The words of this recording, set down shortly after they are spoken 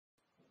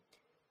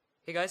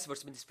Hey guys, what's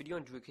up in this video?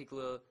 And do a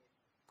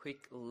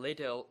quick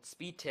little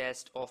speed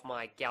test of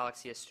my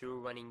Galaxy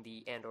S2 running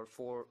the Android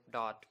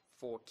 4.4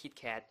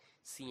 KitKat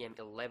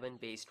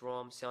CM11 based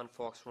ROM,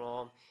 CyanFox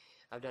ROM.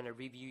 I've done a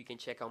review. You can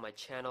check out my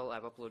channel.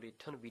 I've uploaded a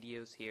ton of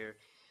videos here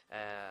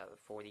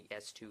for the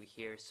S2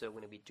 here. So I'm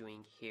going to be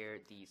doing here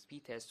the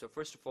speed test. So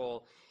first of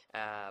all,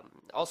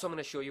 also I'm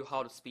going to show you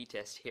how to speed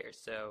test here.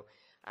 So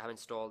I have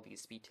installed the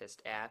speed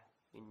test app.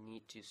 You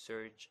need to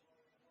search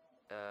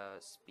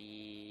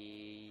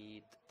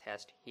speed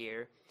test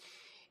here,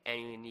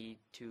 and you need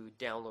to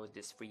download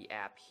this free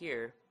app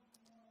here.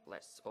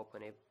 Let's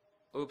open it.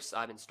 Oops,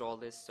 I've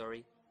installed this,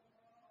 sorry.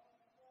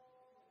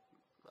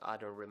 I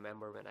don't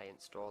remember when I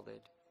installed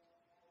it.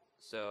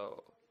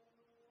 So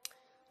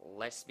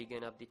let's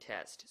begin up the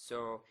test.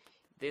 So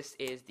this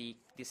is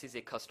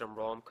a custom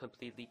ROM,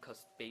 completely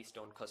based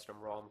on custom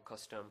ROM,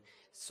 custom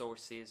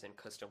sources and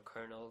custom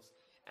kernels.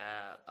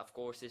 Of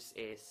course it's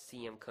a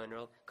CM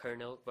kernel,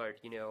 but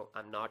you know,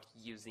 I'm not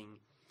using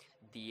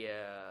the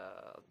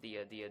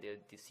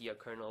CR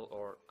kernel,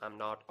 or I'm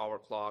not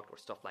overclocked or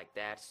stuff like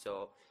that.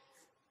 So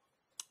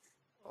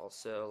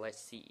also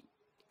let's see.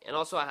 And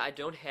also I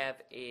don't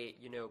have a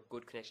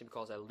good connection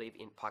because I live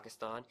in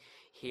Pakistan.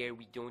 Here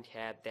we don't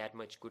have that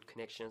much good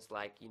connections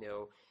like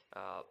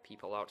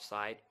people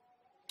outside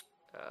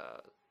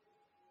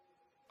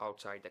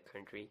the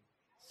country.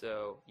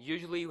 So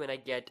usually when I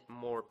get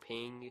more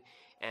ping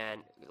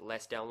and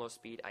less download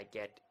speed, I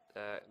get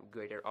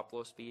greater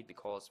upload speed,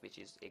 which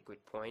is a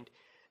good point.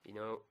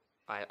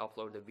 I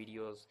upload the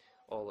videos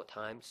all the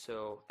time,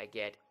 so I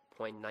get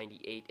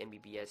 0.98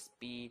 Mbps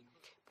speed,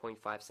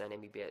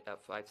 0.57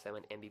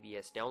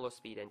 Mbps download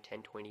speed, and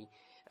 1020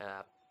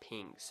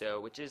 ping.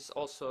 So which is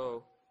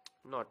also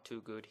not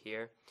too good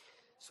here.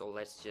 So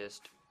let's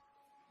just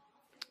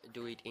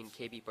do it in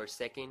KB per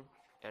second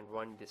and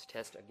run this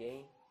test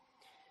again.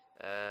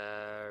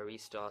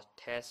 Restart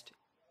test.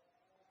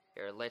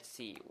 Here, let's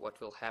see what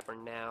will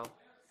happen now.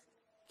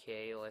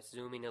 Okay, let's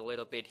zoom in a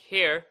little bit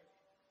here,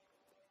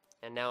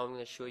 and now I'm going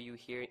to show you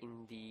here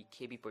in the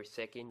KB per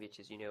second, which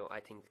is I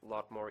think a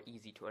lot more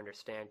easy to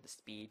understand the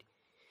speed.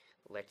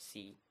 Let's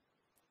see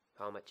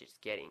how much it's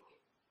getting.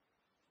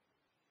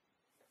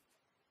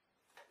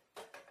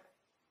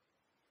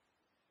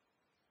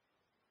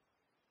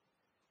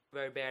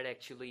 Very bad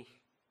actually.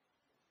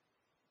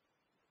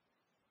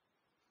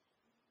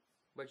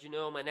 But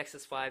my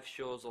Nexus 5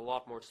 shows a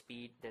lot more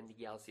speed than the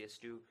Galaxy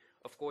S2.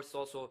 Of course, it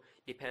also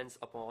depends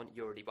upon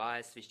your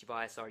device. Which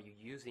device are you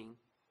using?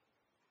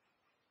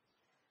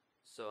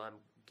 So I'm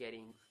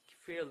getting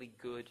fairly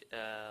good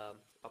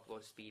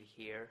upload speed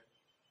here.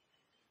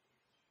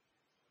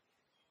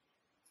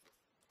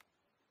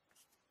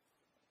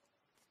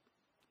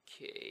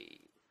 Okay.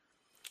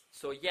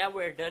 So yeah,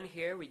 we're done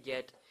here. We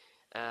get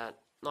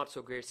not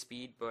so great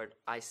speed, but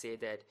I say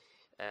that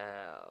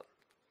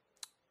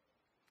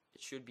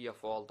it should be a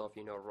fault of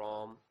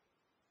ROM,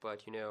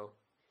 but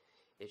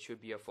it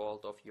should be a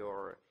fault of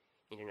your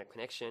internet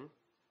connection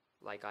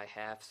like I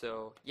have.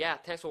 So yeah,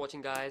 thanks for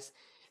watching guys.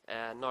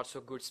 Not so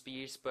good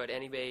speeds, but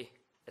anyway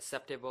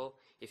acceptable.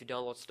 If you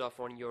download stuff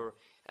on your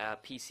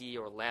PC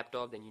or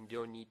laptop, then you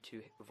don't need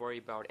to worry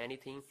about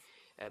anything,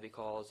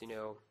 because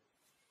you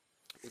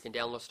can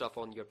download stuff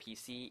on your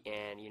PC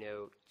and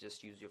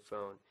just use your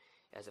phone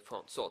as a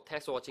phone. So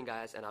thanks for watching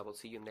guys, and I will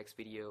see you in the next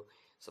video.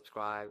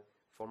 Subscribe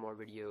for more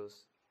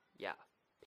videos. Yeah.